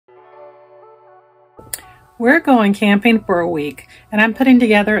We're going camping for a week and I'm putting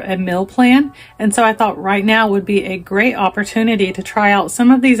together a meal plan, and so I thought right now would be a great opportunity to try out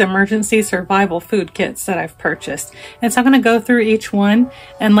some of these emergency survival food kits that I've purchased. And so I'm going to go through each one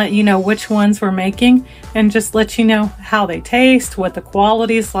and let you know which ones we're making and just let you know how they taste, what the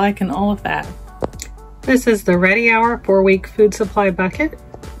quality is like, and all of that. This is the Ready Hour 4-week food supply bucket.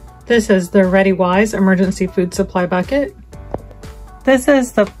 This is the ReadyWise emergency food supply bucket. This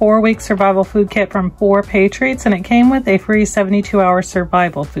is the 4-week survival food kit from 4Patriots, and it came with a free 72-hour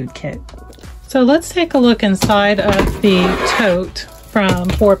survival food kit. So let's take a look inside of the tote from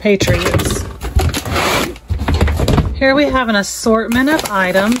 4Patriots. Here we have an assortment of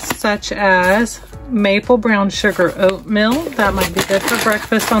items such as maple brown sugar oatmeal. That might be good for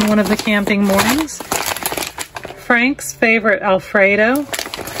breakfast on one of the camping mornings. Frank's favorite Alfredo.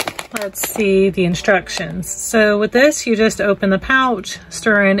 Let's see the instructions. So with this, you just open the pouch,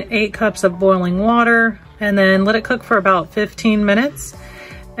 stir in 8 cups of boiling water, and then let it cook for about 15 minutes.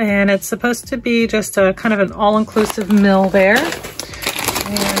 And it's supposed to be just a kind of an all-inclusive meal there.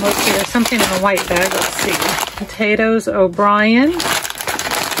 And let's see, there's something in a white bag. Let's see. Potatoes O'Brien. And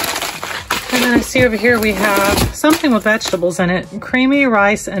then I see over here we have something with vegetables in it. Creamy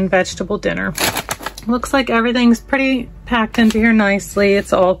rice and vegetable dinner. Looks like everything's pretty packed into here nicely.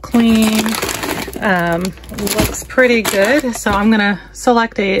 It's all clean. Looks pretty good. So I'm gonna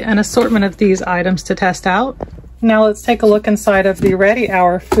select an assortment of these items to test out. Now let's take a look inside of the Ready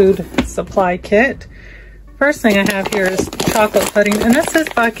Hour food supply kit. First thing I have here is chocolate pudding, and this is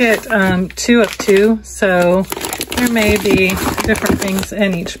bucket 2 of 2. So there may be different things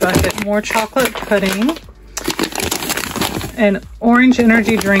in each bucket. More chocolate pudding. An orange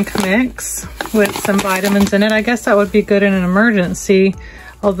energy drink mix with some vitamins in it. I guess that would be good in an emergency,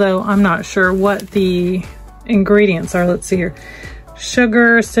 although I'm not sure what the ingredients are. Let's see here.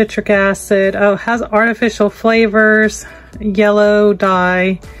 Sugar, citric acid. Oh, it has artificial flavors, yellow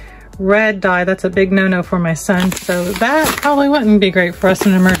dye, red dye. That's a big no-no for my son, so that probably wouldn't be great for us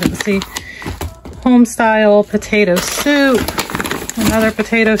in an emergency. Home style potato soup. Another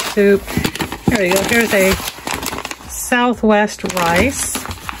potato soup. Here we go. Here's a Southwest rice.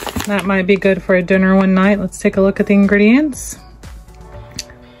 That might be good for a dinner one night. Let's take a look at the ingredients.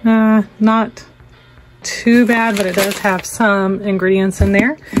 Not too bad, but it does have some ingredients in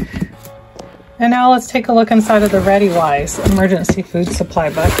there. And now let's take a look inside of the ReadyWise emergency food supply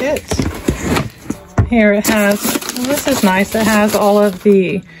bucket. Here it has, well, this is nice. It has all of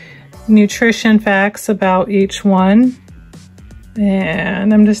the nutrition facts about each one.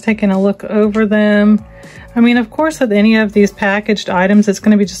 And I'm just taking a look over them. I mean, of course, with any of these packaged items, it's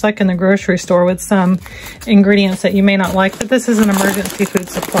going to be just like in the grocery store with some ingredients that you may not like, but this is an emergency food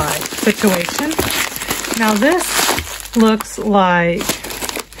supply situation. Now this looks like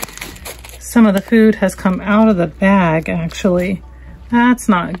some of the food has come out of the bag, actually. That's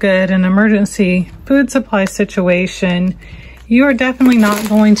not good. An emergency food supply situation, you are definitely not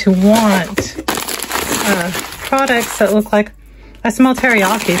going to want products that look like, I smell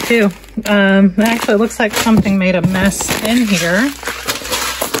teriyaki too. Actually, it looks like something made a mess in here.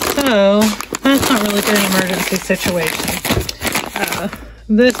 So that's not really good in an emergency situation.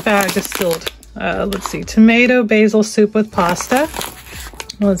 This bag is sealed. Let's see, tomato basil soup with pasta.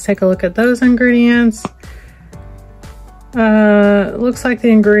 Let's take a look at those ingredients. Looks like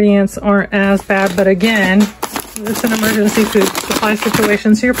the ingredients aren't as bad, but again, it's an emergency food supply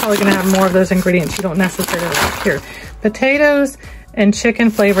situation, so you're probably gonna have more of those ingredients you don't necessarily like. Here, potatoes and chicken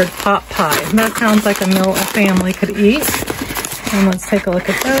flavored pot pie. That sounds like a meal a family could eat. And let's take a look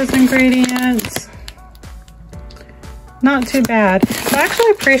at those ingredients. Not too bad. I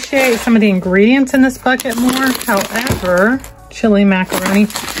actually appreciate some of the ingredients in this bucket more. However, chili macaroni,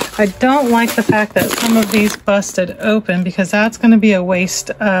 I don't like the fact that some of these busted open, because that's going to be a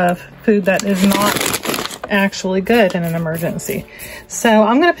waste of food that is not actually good in an emergency. So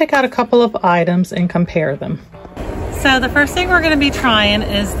I'm going to pick out a couple of items and compare them. So the first thing we're going to be trying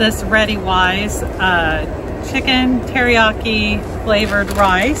is this ReadyWise chicken teriyaki flavored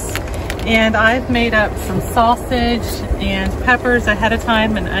rice. And I've made up some sausage and peppers ahead of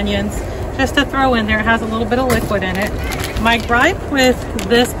time and onions just to throw in there. It has a little bit of liquid in it. My gripe with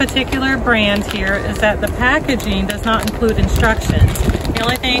this particular brand here is that the packaging does not include instructions. The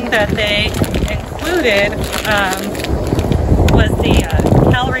only thing that they included was the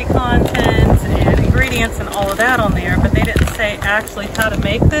calorie content and ingredients and all of that on there, but they didn't say actually how to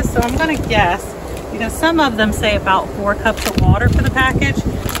make this. So I'm going to guess, because some of them say about 4 cups of water for the package.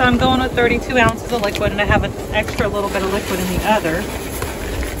 So I'm going with 32 ounces of liquid, and I have an extra little bit of liquid in the other.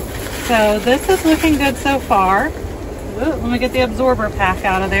 So this is looking good so far. Let me get the absorber pack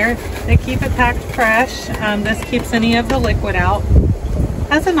out of there. They keep it packed fresh. This keeps any of the liquid out.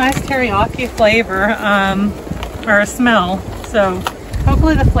 Has a nice teriyaki flavor or a smell. So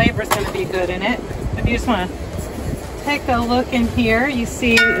hopefully the flavor is going to be good in it. If you just want to take a look in here, you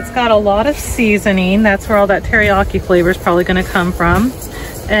see it's got a lot of seasoning. That's where all that teriyaki flavor is probably going to come from.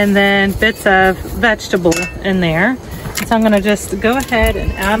 And then bits of vegetable in there. So I'm going to just go ahead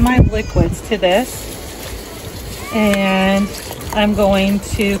and add my liquids to this. And I'm going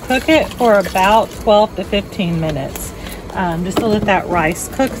to cook it for about 12 to 15 minutes. Just to let that rice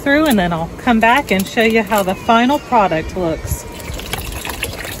cook through, and then I'll come back and show you how the final product looks.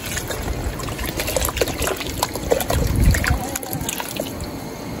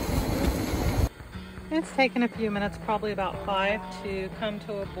 It's taken a few minutes, probably about 5 to come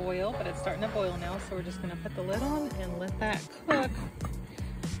to a boil, but it's starting to boil now, so we're just going to put the lid on and let that cook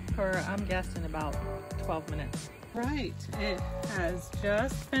for, I'm guessing, about 12 minutes. Right, it has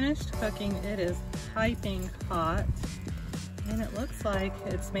just finished cooking. It is piping hot, and it looks like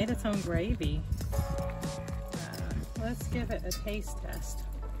it's made its own gravy. Let's give it a taste test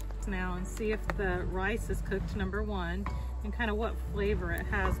now and see if the rice is cooked, number one, and kind of what flavor it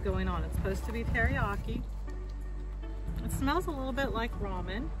has going on. It's supposed to be teriyaki. It smells a little bit like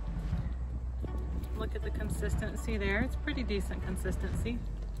ramen. Look at the consistency there. It's pretty decent consistency.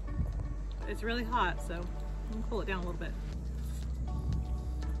 It's really hot, so I'm gonna cool it down a little bit.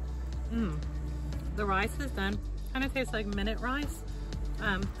 The rice is done. Kind of tastes like minute rice.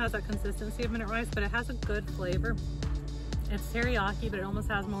 Has that consistency of minute rice, but it has a good flavor. It's teriyaki, but it almost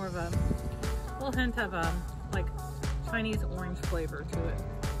has more of a little hint of like Chinese orange flavor to it.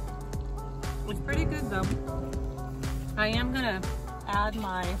 It's pretty good though. I am gonna add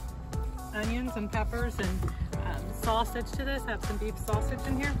my onions and peppers and sausage to this. I have some beef sausage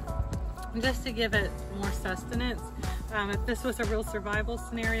in here, just to give it more sustenance. If this was a real survival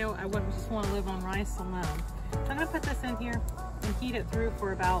scenario, I wouldn't just want to live on rice alone. So I'm gonna put this in here and heat it through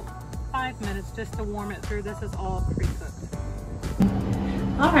for about 5 minutes just to warm it through. This is all pre-cooked.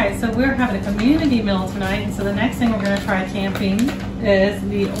 All right, so we're having a community meal tonight, and so the next thing we're gonna try camping is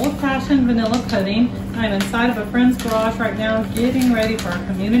the old-fashioned vanilla pudding. I'm inside of a friend's garage right now getting ready for our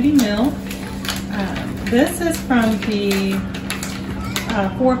community meal. This is from the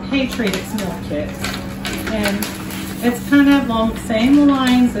 4Patriots meal kit, and it's kind of along the same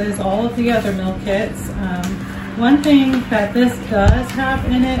lines as all of the other meal kits. One thing that this does have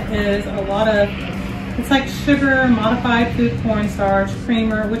in it is a lot of, it's like sugar, modified food cornstarch,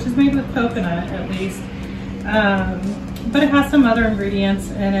 creamer, which is made with coconut at least, but it has some other ingredients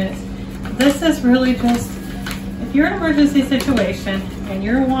in it. This is really just, if you're in an emergency situation and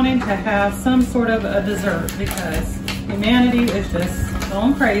you're wanting to have some sort of a dessert because humanity is just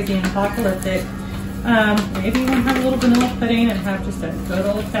going crazy and apocalyptic, maybe you want to have a little vanilla pudding and have just a good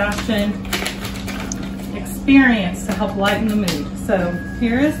old-fashioned experience to help lighten the mood. So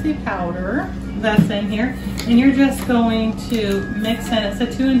here is the powder that's in here, and you're just going to mix in, it's a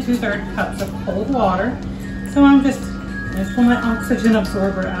 2 2/3 cups of cold water. So I'm just pull my oxygen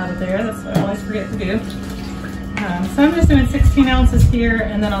absorber out of there. That's what I always forget to do. So I'm just doing 16 ounces here,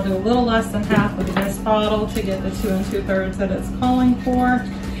 and then I'll do a little less than half of this bottle to get the 2 2/3 that it's calling for.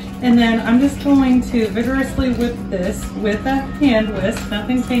 And then I'm just going to vigorously whip this with a hand whisk,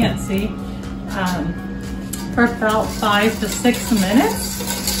 nothing fancy, for about 5 to 6 minutes.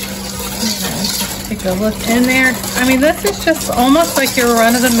 And take a look in there. I mean, this is just almost like your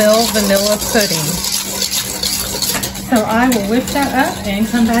run-of-the-mill vanilla pudding. So I will whip that up and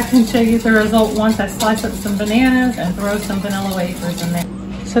come back and show you the result once I slice up some bananas and throw some vanilla wafers in there.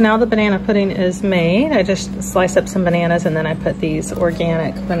 So now the banana pudding is made. I just slice up some bananas and then I put these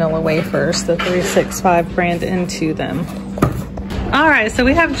organic vanilla wafers, the 365 brand, into them. All right, so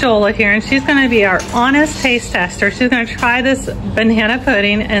we have Jola here, and she's gonna be our honest taste tester. She's gonna try this banana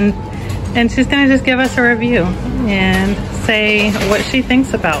pudding, and she's gonna just give us a review and say what she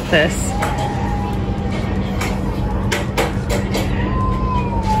thinks about this.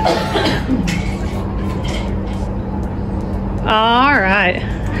 All right.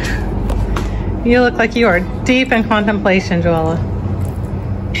 You look like you are deep in contemplation, Joella.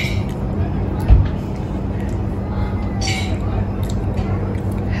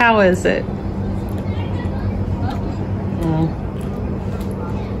 How is it?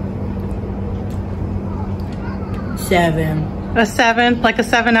 7. A 7? Like a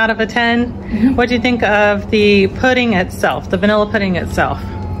 7 out of a 10? Mm-hmm. What do you think of the pudding itself, the vanilla pudding itself?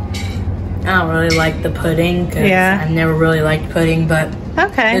 I don't really like the pudding because I've never really liked pudding, but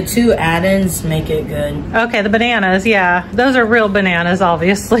Okay. The 2 add-ins make it good. Okay, the bananas, yeah. Those are real bananas,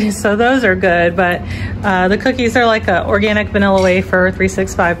 obviously, so those are good. But the cookies are like a organic vanilla wafer,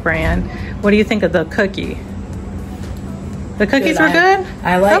 365 brand. What do you think of the cookie? The cookies were good?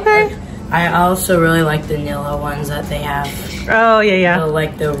 I like. Okay. I also really like the Nilla ones that they have. Oh, yeah. So,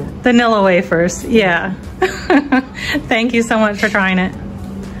 like the Nilla wafers, yeah. Thank you so much for trying it.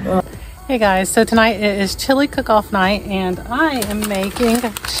 Hey guys, so tonight it is chili cook-off night and I am making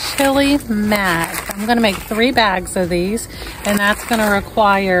chili mac. I'm gonna make 3 bags of these and that's gonna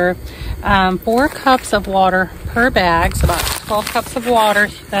require 4 cups of water per bag, so about 12 cups of water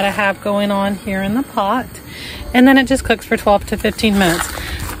that I have going on here in the pot. And then it just cooks for 12 to 15 minutes.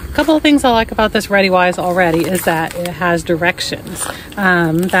 A couple of things I like about this ReadyWise already is that it has directions.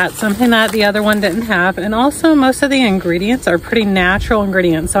 That's something that the other one didn't have. And also most of the ingredients are pretty natural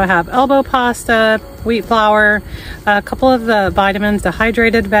ingredients. So I have elbow pasta, wheat flour, a couple of the vitamins,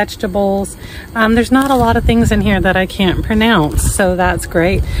 dehydrated vegetables. There's not a lot of things in here that I can't pronounce, so that's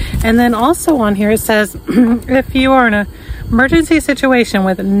great. And then also on here it says if you are in an emergency situation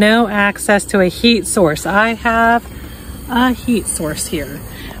with no access to a heat source. I have a heat source here.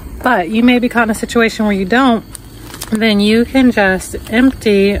 But you may be caught in a situation where you don't, then you can just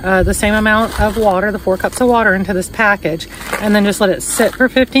empty the same amount of water, the 4 cups of water, into this package and then just let it sit for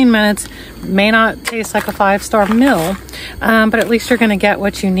 15 minutes. May not taste like a 5-star meal, but at least you're gonna get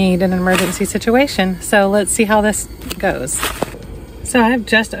what you need in an emergency situation. So let's see how this goes. So I've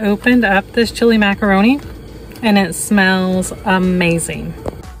just opened up this chili macaroni and it smells amazing.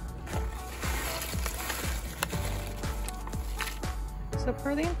 So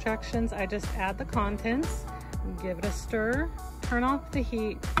per the instructions, I just add the contents, give it a stir, turn off the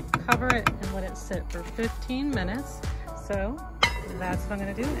heat, cover it, and let it sit for 15 minutes. So that's what I'm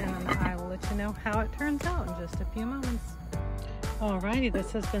gonna do, and then I will let you know how it turns out in just a few moments. Alrighty,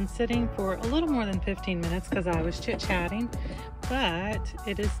 this has been sitting for a little more than 15 minutes because I was chit-chatting, but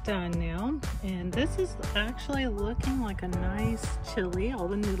it is done now. And this is actually looking like a nice chili. All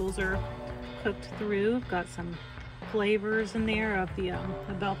the noodles are cooked through. Got some flavors in there of the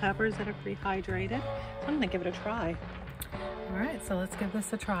bell peppers that are rehydrated. So I'm gonna give it a try. All right, so let's give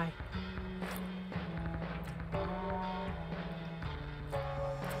this a try.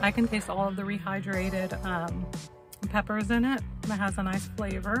 I can taste all of the rehydrated peppers in it. It has a nice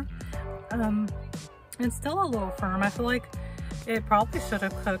flavor. It's still a little firm. I feel like it probably should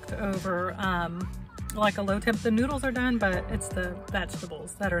have cooked over like a low temp. The noodles are done, but it's the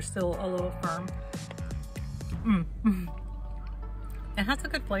vegetables that are still a little firm. It has a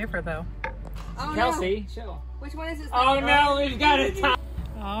good flavor though. Oh, Kelsey, no. Chill. Which one is this? Oh no, we've got it.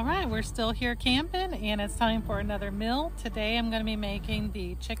 All right, we're still here camping and it's time for another meal. Today I'm going to be making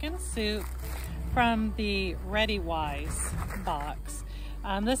the chicken soup from the ReadyWise box.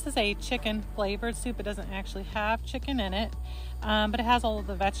 This is a chicken flavored soup. It doesn't actually have chicken in it, but it has all of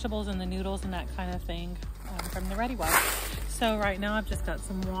the vegetables and the noodles and that kind of thing from the ReadyWise. So right now I've just got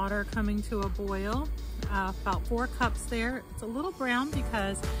some water coming to a boil, about 4 cups there. It's a little brown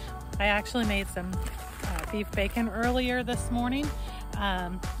because I actually made some beef bacon earlier this morning.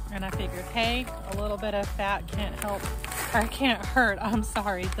 And I figured, hey, a little bit of fat can't hurt,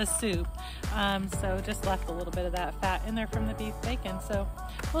 the soup. So just left a little bit of that fat in there from the beef bacon. So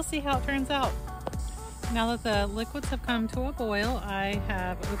we'll see how it turns out. Now that the liquids have come to a boil, I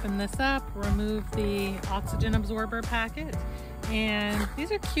have opened this up, removed the oxygen absorber packet, and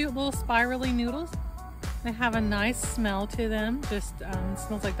these are cute little spirally noodles. They have a nice smell to them, just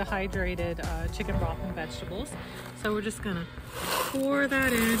smells like dehydrated chicken broth and vegetables. So we're just gonna pour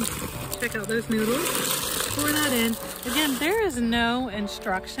that in. Check out those noodles. Pour that in. Again, there is no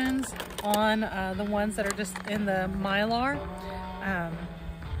instructions on the ones that are just in the Mylar.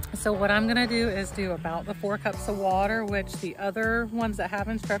 So what I'm gonna do is do about the 4 cups of water, which the other ones that have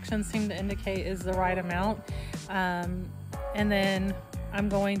instructions seem to indicate is the right amount. And then I'm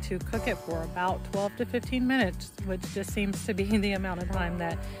going to cook it for about 12 to 15 minutes, which just seems to be the amount of time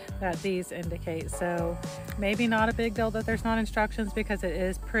that these indicate. So maybe not a big deal that there's not instructions because it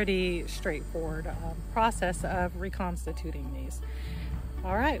is pretty straightforward process of reconstituting these.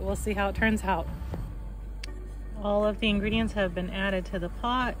 All right, we'll see how it turns out. All of the ingredients have been added to the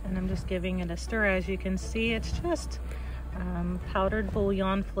pot and I'm just giving it a stir. As you can see, it's just powdered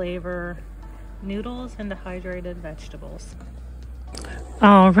bouillon flavor noodles and dehydrated vegetables.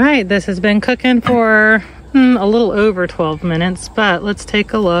 All right, this has been cooking for a little over 12 minutes, but let's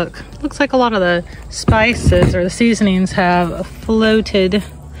take a look. Looks like a lot of the spices or the seasonings have floated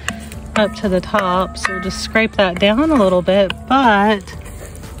up to the top, so we'll just scrape that down a little bit, but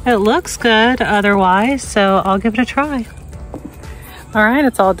it looks good otherwise, so I'll give it a try. All right,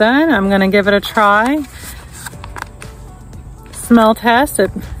 it's all done. I'm gonna give it a try. Smell test,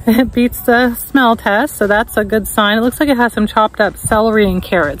 it beats the smell test, so that's a good sign. It looks like it has some chopped up celery and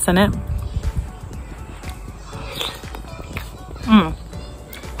carrots in it.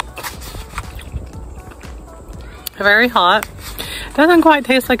 Very hot. Doesn't quite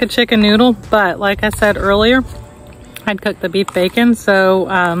taste like a chicken noodle, but like I said earlier, I'd cook the beef bacon, so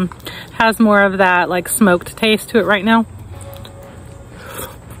has more of that like smoked taste to it right now.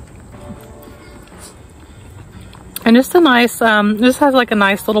 And just a nice, just has like a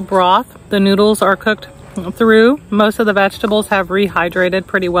nice little broth. The noodles are cooked through. Most of the vegetables have rehydrated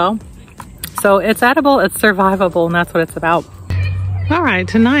pretty well. So it's edible, it's survivable, and that's what it's about. All right,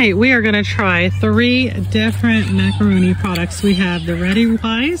 tonight we are gonna try 3 different macaroni products. We have the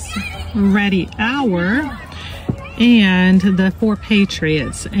ReadyWise, Ready Hour, and the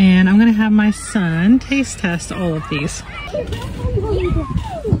 4Patriots. And I'm gonna have my son taste test all of these.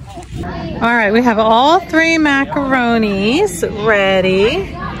 All right, we have all 3 macaronis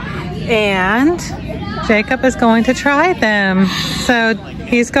ready, and Jacob is going to try them. So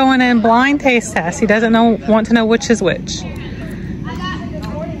he's going in blind taste test. He doesn't want to know which is which.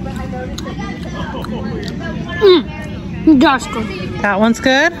 That's good. That one's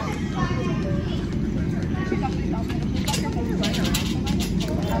good.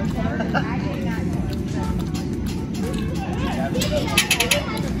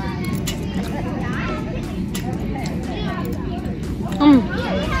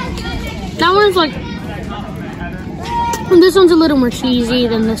 That one's like, this one's a little more cheesy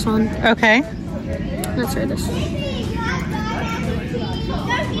than this one. Okay. Let's try this.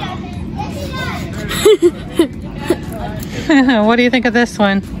 What do you think of this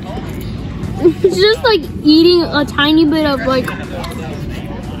one? It's just like eating a tiny bit of like,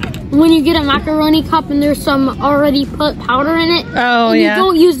 when you get a macaroni cup and there's some already put powder in it. Oh, and yeah. You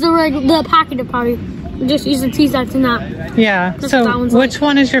don't use the packet of powder. You just use the cheese that's in that. Yeah. That's So which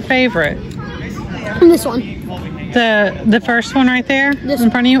one is your favorite? And this one. The first one right there This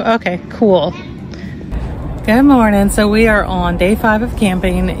in front of you? Okay, cool. Good morning. So we are on day 5 of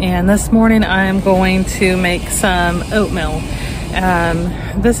camping, and this morning I'm going to make some oatmeal.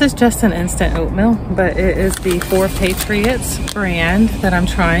 This is just an instant oatmeal, but it is the 4Patriots brand that I'm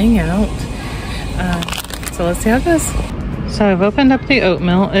trying out. So let's see how it goes. So I've opened up the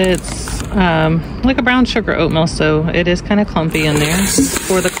oatmeal. It's like a brown sugar oatmeal, so it is kind of clumpy in there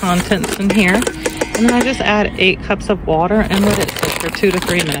for the contents in here. And then I just add 8 cups of water and let it cook for 2 to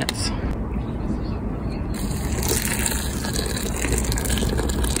 3 minutes.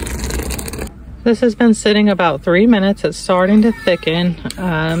 This has been sitting about 3 minutes. It's starting to thicken.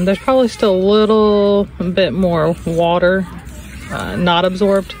 There's probably still a little bit more water not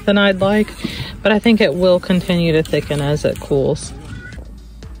absorbed than I'd like, but I think it will continue to thicken as it cools.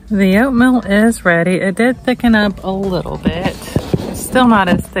 The oatmeal is ready. It did thicken up a little bit. It's still not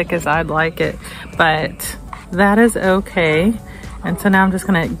as thick as I'd like it, but that is okay. And so now I'm just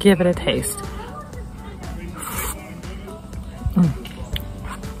gonna give it a taste.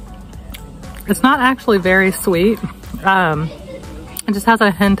 It's not actually very sweet. It just has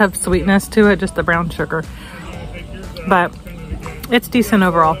a hint of sweetness to it, just the brown sugar. But it's decent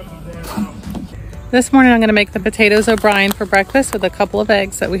overall. This morning I'm gonna make the potatoes O'Brien for breakfast with a couple of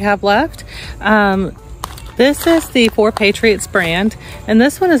eggs that we have left. This is the 4Patriots brand, and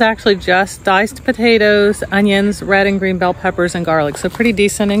this one is actually just diced potatoes, onions, red and green bell peppers, and garlic. So pretty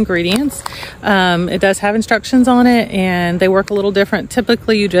decent ingredients. It does have instructions on it, and they work a little different.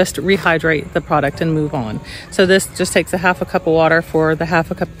 Typically, you just rehydrate the product and move on. So this just takes a half a cup of water for the half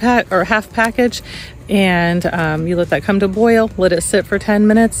package, and you let that come to boil, let it sit for 10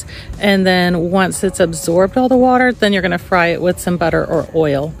 minutes, and then once it's absorbed all the water, then you're gonna fry it with some butter or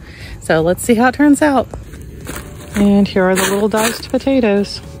oil. So let's see how it turns out. And here are the little diced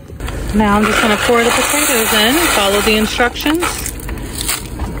potatoes. Now I'm just gonna pour the potatoes in, follow the instructions.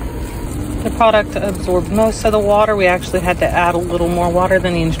 The product absorbed most of the water. We actually had to add a little more water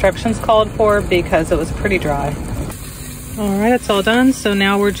than the instructions called for because it was pretty dry. All right, it's all done. So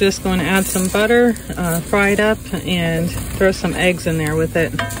now we're just going to add some butter, fry it up, and throw some eggs in there with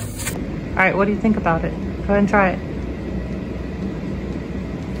it. All right, what do you think about it? Go ahead and try it.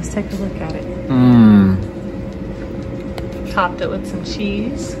 Just take a look at it. Topped it with some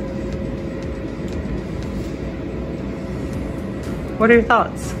cheese. What are your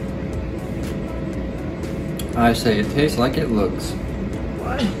thoughts? I say it tastes like it looks.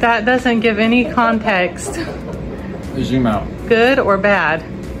 That doesn't give any context. Zoom out. Good or bad?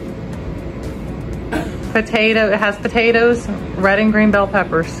 It has potatoes, red and green bell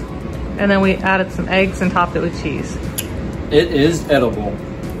peppers. And then we added some eggs and topped it with cheese. It is edible.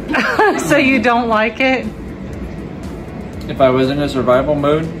 So you don't like it? If I was in a survival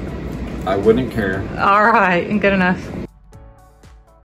mode, I wouldn't care. All right, good enough.